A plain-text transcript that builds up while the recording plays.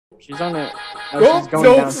She's on it. Oh, she's going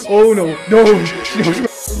no! down. Oh no!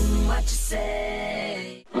 No!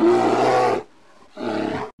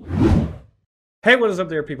 Hey, what is up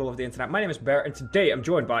there, people of the internet? My name is Bear, and today I'm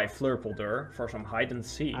joined by Flurpledur for some hide and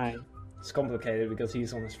seek. Hi. It's complicated because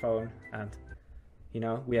he's on his phone, and you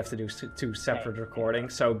know we have to do two separate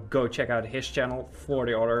recordings. So go check out his channel for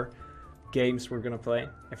the other games we're gonna play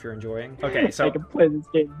if you're enjoying. Okay, so I can play this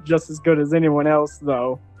game just as good as anyone else,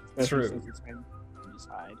 though. True. Since it's been just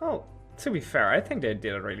hide. Oh, to be fair, I think they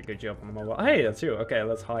did a really good job on the mobile. Hey, that's you. Okay,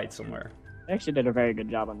 let's hide somewhere. They actually did a very good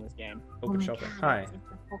job on this game. Open shopping. Hi. It's the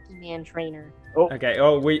Pokemon trainer. Oh, Okay.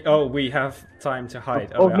 We have time to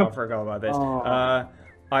hide. Oh, Yeah, no. I forgot about this. Oh.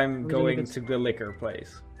 I'm Where's going the- to the liquor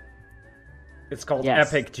place. It's called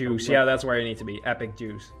Yes. Epic Juice. Yeah, that's where you need to be. Epic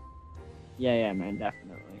Juice. yeah, man,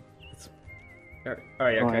 definitely. Oh yeah, Oh,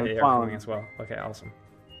 okay, I'm you're following. coming as well. Okay, awesome.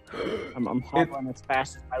 I'm hopping as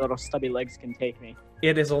fast as my little stubby legs can take me.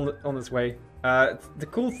 It is on its way. The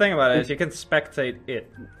cool thing about it is you can spectate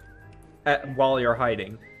it while you're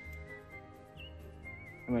hiding,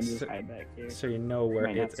 I'm gonna just hide back here. so you know where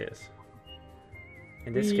Might it not- is.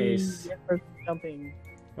 In this case, Yeah, person jumping.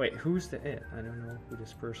 wait, who's the it? I don't know who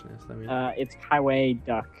this person is. Let me. It's Highway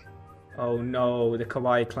Duck. Oh no, the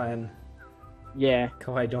Kawaii clan. Yeah.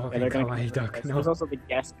 Kawaii Dog Yeah, they're and gonna Kawaii Duck. No. There's also the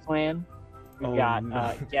Guest clan. We've Oh, got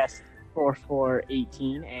no. Guest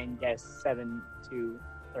 4418 and Guest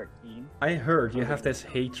 7213. I heard you have this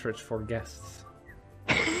hatred for guests.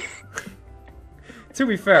 To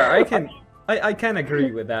be fair, I can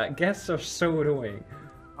agree with that. Guests are so annoying.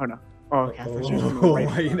 Oh no. Oh, okay.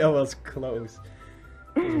 Oh, that was close.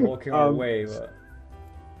 I was walking away, but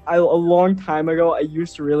A long time ago, I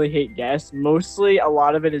used to really hate guests. Mostly, a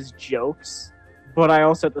lot of it is jokes. But I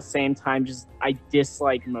also, at the same time, I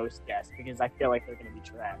dislike most guests because I feel like they're gonna be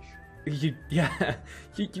trash.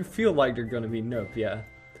 you feel like they're gonna be noob, yeah.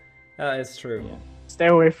 It's true. Yeah. Stay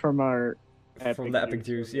away from our From the Epic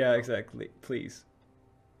Juice, yeah, exactly. Please.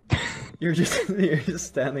 you're just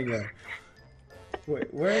standing there.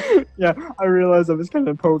 Wait, where? Yeah, I realized I was kind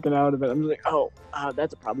of poking out of it. I'm just like, oh,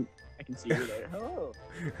 that's a problem. I can see you there. Oh.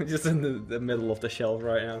 Just in the middle of the shelf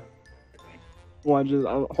right now.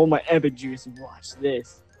 I'll hold my Epic Juice and watch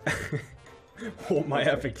this. Hold my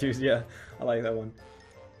Epic Juice, yeah. I like that one.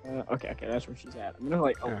 Okay, that's where she's at. I'm gonna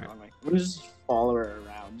like, Alright. I'm gonna just follow her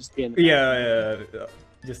around, just be in the Yeah.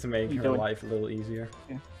 Just to make You her don't- life a little easier.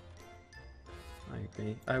 Yeah. I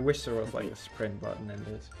agree. I wish there was like a sprint button in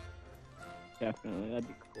this. Definitely, that'd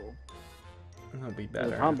be cool. That'd be There's a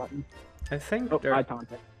better. taunt button. I think Oh, there. I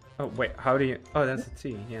taunted. Oh wait, how do you? Oh, that's a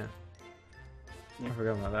T. Yeah. I Yeah.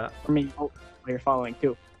 forgot about that. I mean, oh, you're following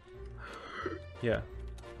too. Yeah.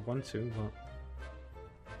 1, 2. Well.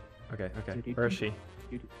 Okay. Where is she?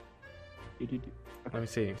 Let me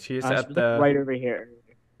see. She's She's at the. right over here.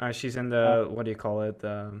 She's in the. What do you call it?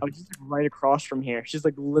 Oh, she's like right across from here. She's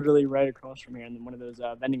like literally right across from here, and then one of those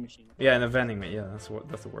vending machines. Yeah, in the vending machine. Yeah, that's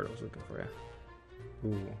the word I was looking for. Yeah.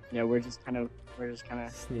 Ooh. Yeah, we're just kind of.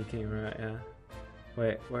 Sneaking right. Yeah.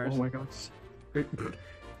 Wait, where's? Oh my gosh.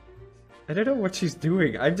 I don't know what she's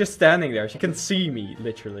doing. I'm just standing there. She can see me,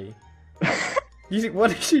 literally.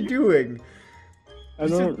 What is she doing? I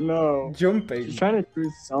don't know. Jumping. She's trying to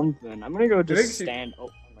do something. I'm gonna go think just she- stand. Oh,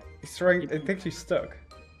 my. She's trying. I think she's stuck.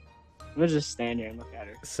 I'm gonna just stand here and look at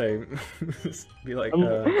her. Same. Be like,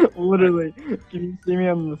 Literally. Can you see me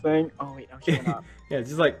on the thing? Oh wait, no, she's not. yeah,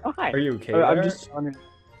 just like, Oh hi. are you okay? I'm there? just wondering.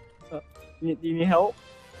 What's up? You need help?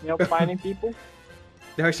 You help finding people?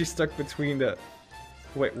 Now she's stuck between the.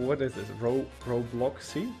 Wait, what is this? Roblox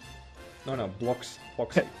C? No, Blocks. I'm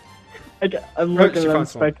Right, looking. she I'm found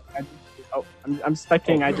someone. I'm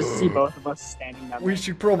spectating. I just see both of us standing down We there.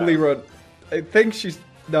 should probably run. I think she's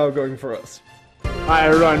now going for us. I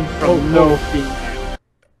run from no fear.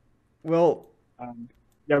 Well,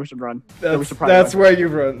 Yeah, we should run. Yeah, we that's, should probably that's run. where you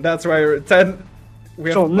run. That's why you're 10. We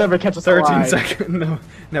have She'll never catch us 13 alive. seconds. No,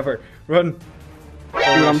 never. Run. Dude,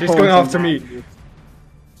 I'm She's pulling going some after me. mad,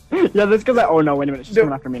 dude. Yeah, that's because I. Oh no! Wait a minute. She's No.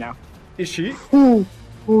 coming after me now. Is she?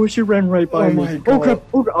 Ooh, she ran right by Oh me. my Oh God. crap!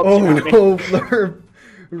 Oh, crap. Oh She got me. no, Flurp.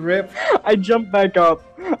 Rip. I jumped back up.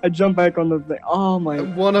 I jumped back on the thing. Oh my.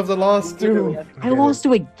 One of the last two. I lost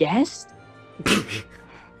to a guest?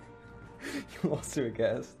 You lost to a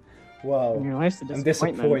guest. Wow. Your life's a I'm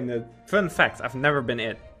disappointment. disappointed. Fun fact, I've never been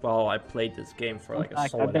it while I played this game for like In a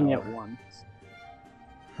fact, solid I've been hour. yet once.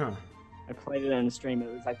 Huh. I played it in a stream. It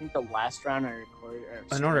was, I think, the last round I recorded.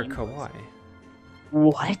 Another streamed was- kawaii.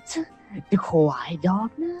 What? The kawaii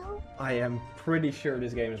dog now? I am pretty sure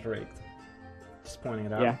this game is rigged. Just pointing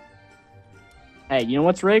it out. Yeah. Hey, you know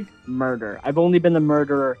what's rigged? Murder. I've only been the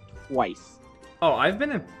murderer twice. Oh, I've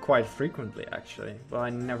been in quite frequently actually, but I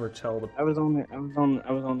never tell the. I was only one.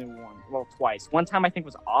 Well, twice. One time I think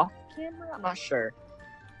was off camera. I'm not sure.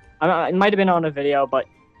 It might have been on a video, but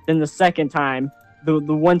then the second time, the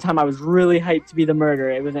one time I was really hyped to be the murderer.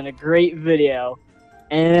 It was in a great video,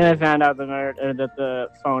 and then I found out that the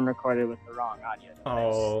phone recorded with the wrong audio device.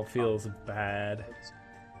 Oh, feels bad. It's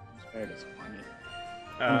very disappointing.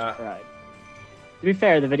 Almost cried. To be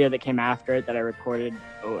fair, the video that came after it that I recorded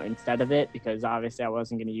instead of it, because obviously I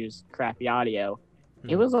wasn't going to use crappy audio,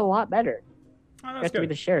 it was a lot better. Oh, You that's have to be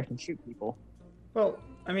good. the sheriff and shoot people. Well,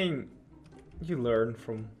 I mean, you learn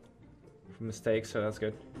from mistakes, so that's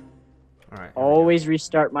good. All right. Always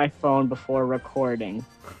restart my phone before recording,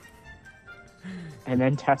 and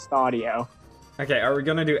then test audio. Okay, are we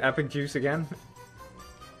gonna do epic juice again?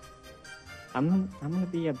 I'm gonna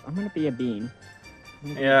be a bean.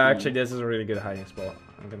 Yeah, actually, this is a really good hiding spot.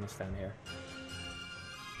 I'm gonna stand here.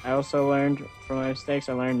 I also learned from my mistakes.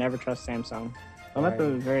 I learned never trust Samsung. I'm at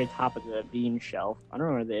the Right. very top of the bean shelf. I don't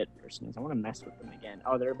know where the it person is. I want to mess with them again.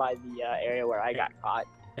 Oh, they're by the area where I got caught.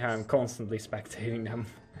 Yeah, I'm constantly spectating them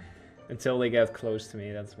until they get close to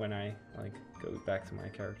me. That's when I like go back to my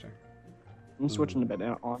character. I'm switching a bit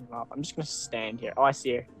on and off. I'm just gonna stand here. Oh, I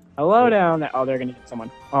see her. Hello down there. Oh, they're gonna get someone.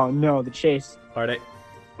 Oh no, the chase. Are they?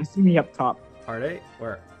 I see me up top. Are they?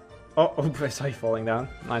 Where? Oh, oh, I saw you falling down.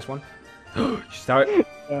 Nice one. She's out.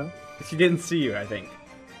 Yeah. She didn't see you, I think.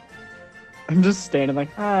 I'm just standing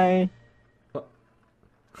like, hi.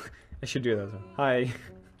 I should do that. Hi.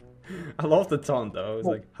 I love the taunt though. It's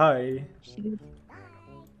like, hi.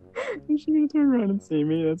 Is she gonna turn around and see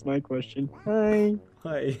me? That's my question. Hi.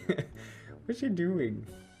 Hi. What's she doing?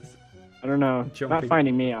 I don't know. Not Jumping.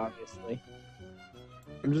 finding me, obviously.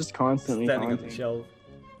 I'm just constantly Standing on taunting. the shelf.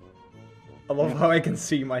 I love how I can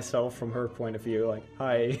see myself from her point of view. Like,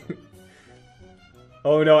 hi.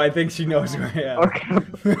 Oh no, I think she knows who I am. Okay.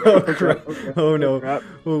 Oh crap. Okay. Oh no. Crap.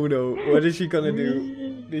 Oh no. What is she gonna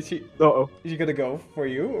do? Is she Uh-oh. gonna go for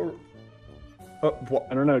you or? Oh, what?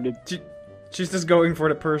 I don't know, dude. She's just going for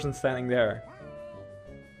the person standing there.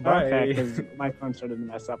 Bye. Okay, because my phone started to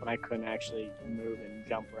mess up and I couldn't actually move and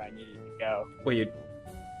jump where I needed to go. Wait,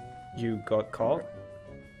 you got caught?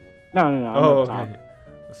 No, I'm Oh, up top. okay.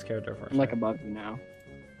 I was scared there for a I'm like second. above you now.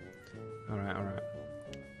 Alright.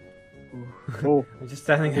 Oh. I'm just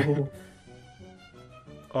standing there.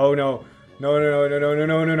 Oh no.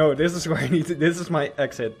 No. This is where I need to. This is my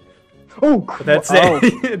exit. Oh, But that's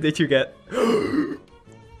it. Did you get?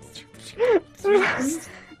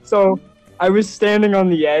 So, I was standing on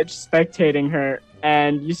the edge, spectating her,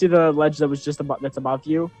 and you see the ledge that was just that's above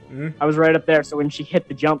you? Hmm? I was right up there, so when she hit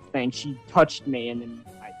the jump thing, she touched me, and then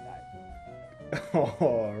I died.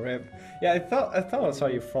 Oh, rip. Yeah, I thought I saw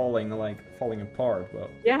you falling apart, but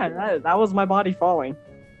Yeah, that was my body falling.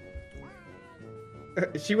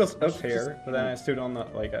 she was up here, but then I stood on the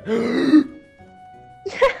like a.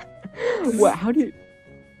 What? How do you...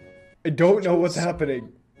 I don't know what's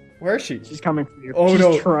happening. Where is she? She's coming for you. Oh, She's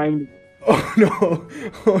no. trying to... Oh no!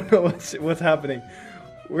 Oh no! What's happening?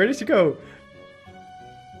 Where did she go?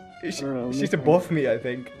 I don't know, She's maybe- above me, I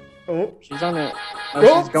think. Oh! She's on it.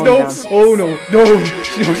 Oh She's going no! down. Oh no! No!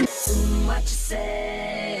 What you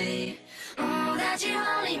say? That you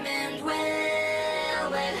only meant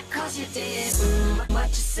well, 'cause you did. What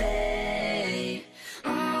you say?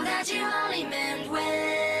 That you only meant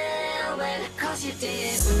well, 'cause you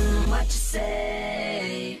did. What you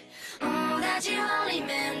say? That you only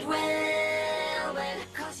meant well,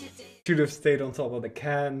 'cause you did. Should have stayed on top of the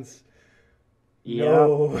cans. Yeah.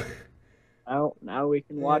 No. Well, now we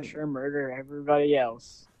can watch her murder everybody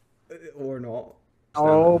else. Or not.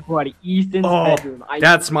 Oh, buddy, Ethan's Oh, bedroom.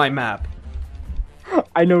 that's my map.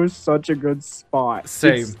 I know such a good spot.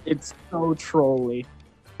 Same. It's so trolly.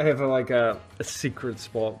 I have a secret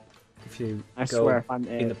spot. If you I go swear, if I'm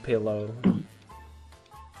in the pillow.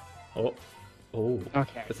 Oh.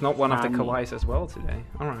 Okay. It's not one of the me. kawais as well today.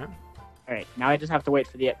 Alright. Alright, now I just have to wait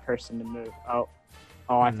for the it person to move. Oh,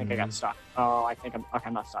 I think I got stuck. Oh, I think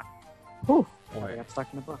I'm not stuck. Whew. I Wait. got stuck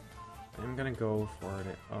in the book. I'm gonna go for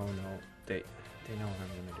it. Oh no. They know what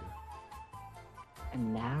I'm gonna do.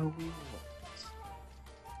 And now we wait.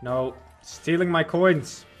 No. Stealing my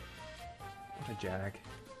coins. What a jag.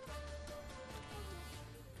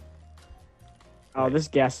 Oh, this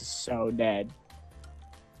gas is so dead.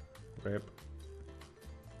 Rip.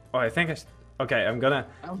 Oh, I think okay, I'm gonna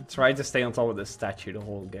try to stay on top of this statue the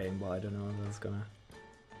whole game, but I don't know if that's gonna...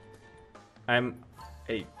 I'm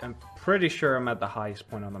pretty sure I'm at the highest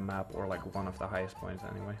point on the map, or like one of the highest points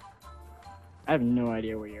anyway. I have no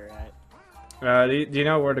idea where you're at. Do you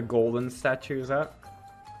know where the golden statue is at?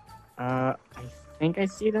 I think I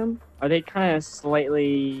see them. Are they kind of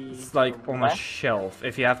slightly? It's like to the on a left? shelf.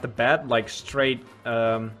 If you have the bed, like straight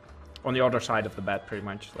on the other side of the bed, pretty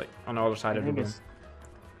much, like on the other side I of the think room. it's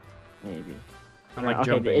maybe. I'm like okay,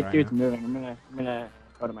 jumping the right dude's now. moving. I'm gonna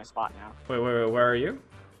go to my spot now. Wait, where are you?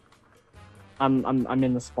 I'm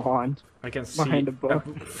in the spawn I can see. behind a book.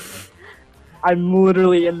 I'm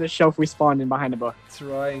literally in the shelf we spawned in behind a book.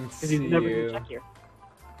 Trying to Because see he's never you. gonna check here.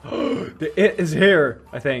 The it is here,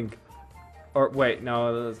 I think. Or wait,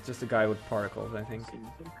 no, it's just a guy with particles, I think. So you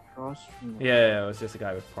can cross from the Yeah, it was just a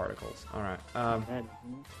guy with particles. All right. bed,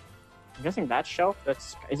 isn't it? I'm guessing that shelf.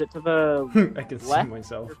 Is it to the I can see left?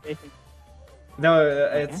 myself. You're facing- No,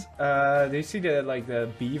 it's do you see the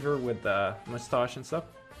beaver with the mustache and stuff?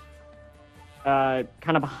 kind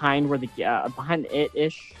of behind where the behind it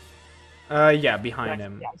ish. Yeah, behind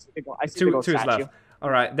him. Yeah, I see the gold. I see To the gold his statue. left. All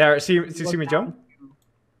right, there. See me jump?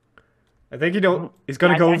 I think you don't. He's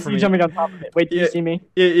gonna go I for see you me. jumping on top of it. Wait, do you Yeah. see me?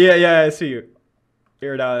 Yeah, I see you.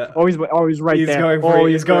 Here now. Always right He's there. going for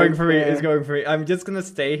me. He's Always going right for me. there. He's going for me. I'm just gonna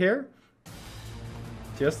stay here,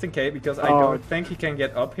 just in case, because I Oh. don't think he can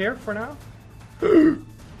get up here for now.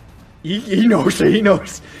 he knows. He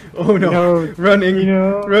knows. Oh no! knows. Running! He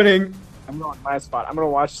knows. Running! I'm going to my spot. I'm gonna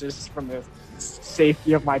watch this from the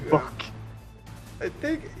safety of my book. I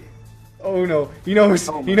think. Oh no! He knows.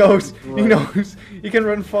 Oh He my knows. He God. knows. He can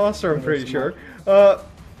run faster. I'm pretty sure. Run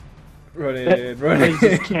in. Run He in.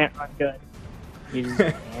 just can't run good. He just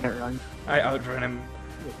can't run. I outrun him.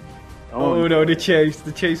 Oh no! The chase.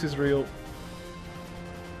 The chase is real.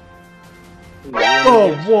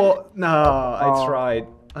 Oh what? No! I Oh. tried.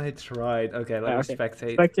 I tried. Okay, let me Okay.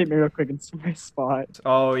 spectate. Spectate me real quick and see my spot.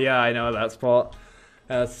 Oh yeah, I know that spot.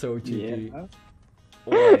 That's so cheeky. Yeah.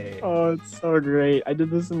 Oi. Oh, it's so great. I did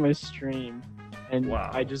this in my stream, and Wow.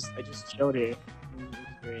 I just chilled here. It was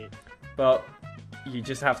great. But you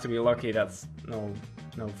just have to be lucky that's no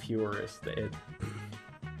viewer is the it.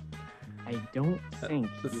 I don't think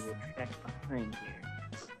he this- will check behind here.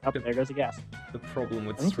 Oh, there goes a guess. The problem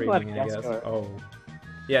with I think people have streaming, I guests guess. go- Oh.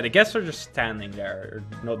 Yeah, the guests are just standing there,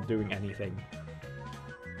 or not doing anything.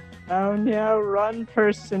 Oh no, run,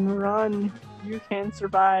 person, run. You can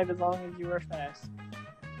survive as long as you are fast.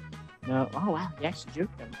 No. Oh wow, he actually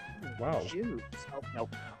juked him. Wow. Jukes. Oh,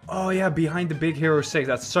 nope. Oh yeah, behind the Big Hero 6.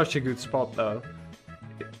 That's such a good spot though.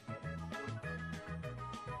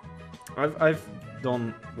 I've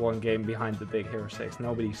done one game behind the Big Hero 6.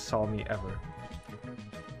 Nobody saw me ever.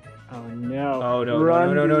 Oh no. Oh no,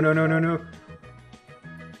 Run, no.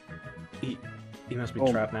 He must be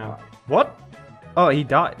Oh trapped my now. God. What? Oh, he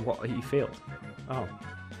died. What? He failed. Oh.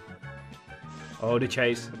 Oh, the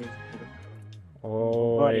chase.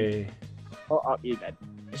 Oh. Buddy. Oh, you're dead.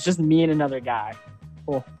 It's just me and another guy.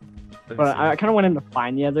 Let me But see. I kind of want him to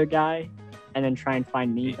find the other guy, and then try and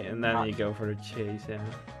find me. but And then not- you go for the chase. Yeah.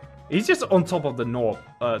 He's just on top of the knob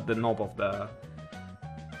of the.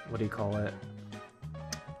 What do you call it?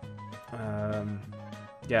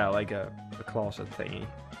 Yeah, like a closet thingy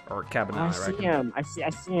or cabinet. I I see reckon. him. I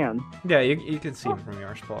see him. Yeah, you can see him from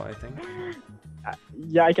your spot, I think.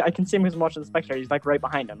 Yeah, I can see him because I'm watching the spectator. He's like right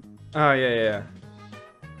behind him. Oh yeah.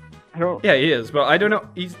 I don't. Yeah, he is, but I don't know.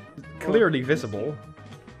 He's clearly visible.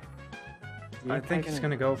 Yeah, I think he's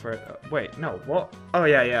kinda- gonna go for it. Wait, no, what? Oh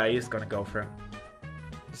yeah, he's gonna go for it.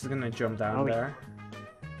 He's gonna jump down Oh, there.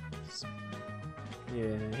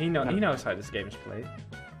 Yeah, he knows how this game is played.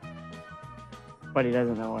 But he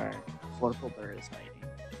doesn't know where Flurpledur is hiding.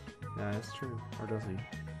 Yeah, that's true. Or does he?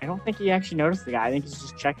 I don't think he actually noticed the guy. I think he's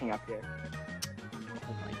just checking up here.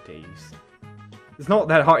 Oh my days. It's not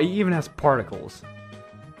that hard. He even has particles.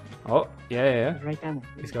 Oh, yeah. He's right down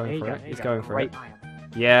there. He's going There you for go, it. there He's you go. going for right it. by him.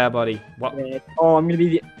 Yeah, buddy. What? Oh, I'm gonna be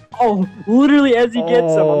the. Oh, literally as he gets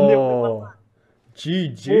him, I'm the Oh,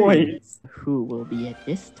 GG. boys. Who will be at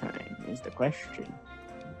this time is the question.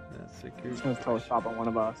 That's a good It's gonna throw a stop on one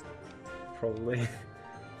of us. Probably.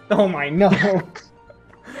 Oh my no.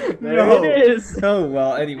 There No. it is. Oh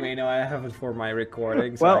well. Anyway, no, I have it for my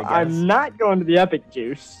recording. So Well, I guess. I'm not going to the epic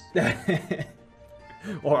juice.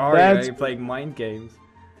 Or are That's- you playing mind games?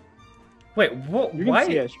 Wait, what? You can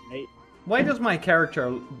see us, right? Why does my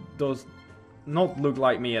character does not look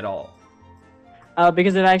like me at all?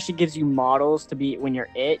 Because it actually gives you models to be when you're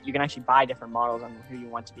it. You can actually buy different models on who you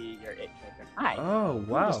want to be your it character. Hi. Oh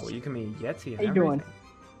wow, Just- you can be Yeti. And How you doing? everything.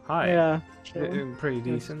 Hi. Yeah. Pretty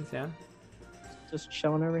decent, yeah. Just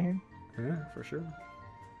chilling over here. Yeah, for sure.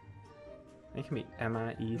 It can be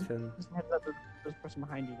Emma, Ethan. Just heads up, there's a person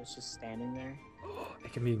behind you that's just standing there.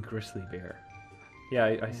 It can be a grizzly bear. Yeah,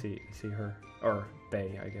 I see her or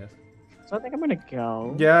Bay, I guess. So I think I'm gonna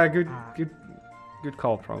go. Yeah, good Ah. good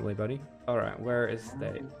call, probably, buddy. All right, where is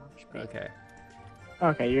they? Okay. Okay.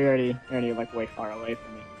 Okay, you're already like way far away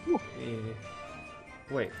from me. Whew. Yeah.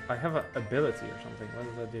 Wait, I have an ability or something. What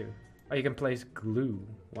does that do? Oh, you can place glue.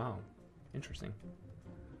 Wow, interesting.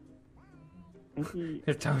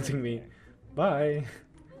 They're taunting me. Bye.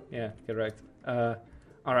 Yeah, correct. All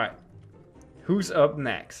right. Who's up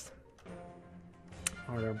next?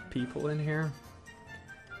 Are there people in here?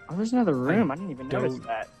 Oh, there's another room. I didn't even notice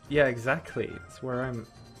that. Yeah, exactly. It's where I'm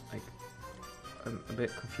a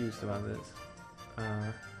bit confused about this.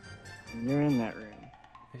 You're in that room.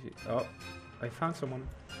 Oh, I found someone.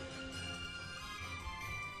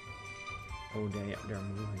 Oh, they're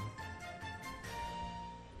moving.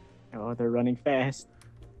 Oh, they're running fast.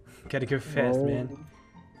 Gotta go fast, man.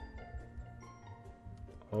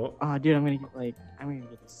 Oh. Oh, dude, I'm gonna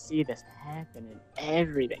get to see this happen and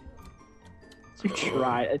everything. You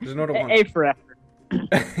try. There's another one. A for effort.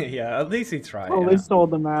 Yeah, at least he tried. Oh, Yeah. they sold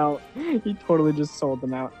them out. He totally just sold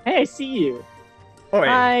them out. Hey, I see you. Oh, yeah.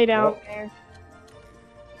 Hi down there.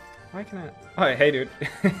 Why can I? Oh, hey, dude.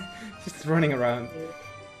 Just running around.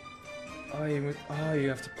 Oh, you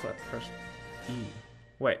have to press E.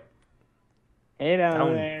 Wait. Hey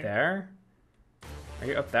down there. there. Are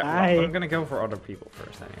you up that? Hi. Well, I'm gonna go for other people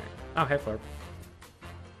first anyway. Oh, hey, Flurp.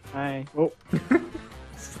 Hi. Oh. Oh.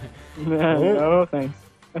 No, thanks.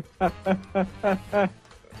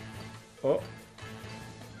 Oh.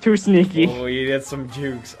 Too sneaky. Oh, you did some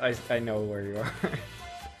jukes. I know where you are.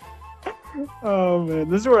 Oh man,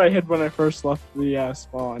 this is where I hid when I first left the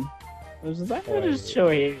spawn. I was just, I'm gonna just chill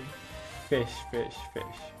here. Fish, fish, fish.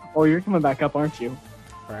 Oh, you're coming back up, aren't you?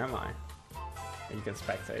 Where am I? You can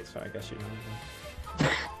spectate, so I guess you know.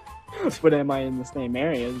 But am I in the same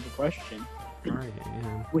area is the question. Are you?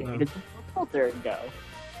 Yeah. Where No. did the filter go?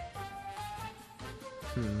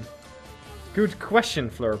 Good question,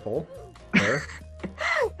 Flurple.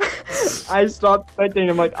 I stopped spectating.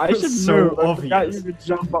 I'm like, I should So move. obvious. I forgot you could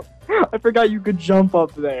jump up. I forgot you could jump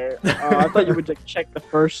up there. I thought you would like check the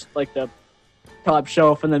first, like the top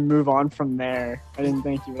shelf, and then move on from there. I didn't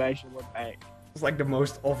think you would actually look back. It's like the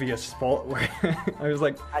most obvious spot where I was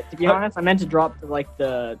like, To be honest, I meant to drop to like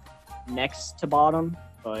the next to bottom,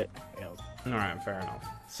 but I failed. alright, fair enough.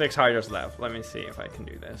 6 hiders left. Let me see if I can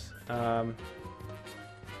do this.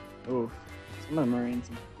 Ooh, some of them are in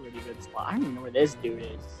some pretty good spots. I don't even know where this dude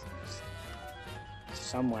is. Just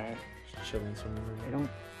somewhere. Just chilling somewhere.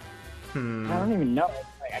 I don't even know.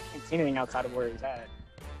 Like, I can't see anything outside of where he's at.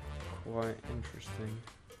 Quite interesting.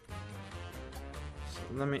 So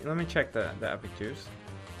let me check the epic juice.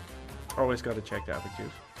 Always gotta check the epic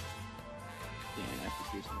juice. Yeah, I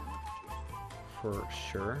have to do something. For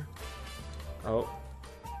sure. Oh.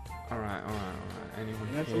 Alright. Anyone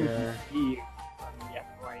That's here? yeah,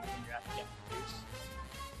 right, you have to get the juice.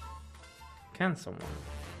 Can someone?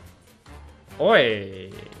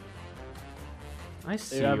 Oi! I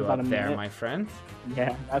see you have you about up a there, minute. my friend.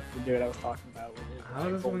 Yeah, that's the dude I was talking about. With his How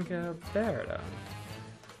does rifle. one get up there,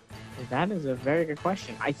 though? That is a very good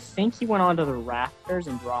question. I think he went onto the rafters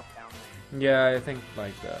and dropped down there. Yeah, I think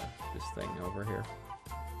like this thing over here.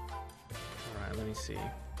 Alright, let me see.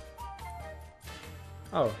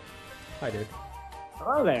 Oh, hi dude.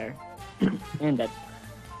 Hello there. And dead.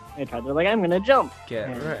 They tried. They're like, I'm gonna jump. Get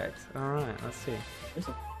Yeah. wrecked. Alright, let's see. There's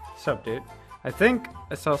a- What's up, dude? I think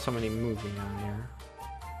I saw somebody moving down here.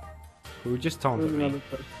 Who just there was taunted me? another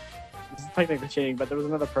person. This is technically cheating, but there was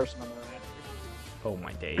another person on the rafters. Oh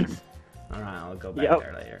my days. Alright, I'll go back Yep.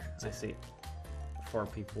 there later. I see 4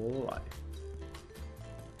 people alive.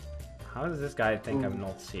 How does this guy think I'm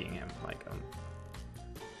not seeing him? Like,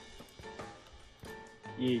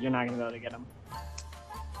 You're not gonna be able to get him.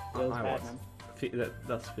 Feels I bad, was. man. That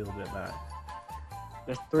does feel a bit bad.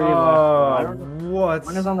 There's 3 left. I don't know. What?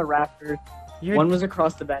 One is on the rafters. You're- One was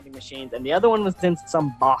across the vending machines, and the other one was in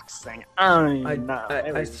some box thing. I don't even know.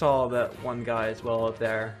 It I was- saw that one guy as well up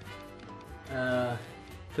there.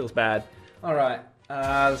 Feels bad. Alright,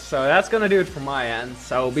 so that's gonna do it from my end.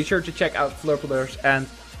 So be sure to check out Flurpledur's and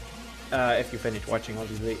if you finish watching,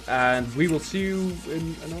 obviously. And we will see you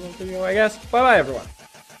in another video, I guess. Bye bye, everyone.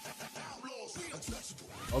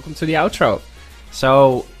 Welcome to the outro.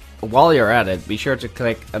 So, while you're at it, be sure to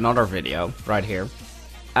click another video right here.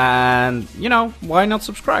 And, you know, why not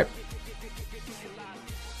subscribe?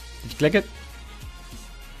 Did you click it?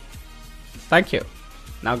 Thank you.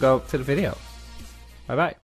 Now go to the video. Bye bye.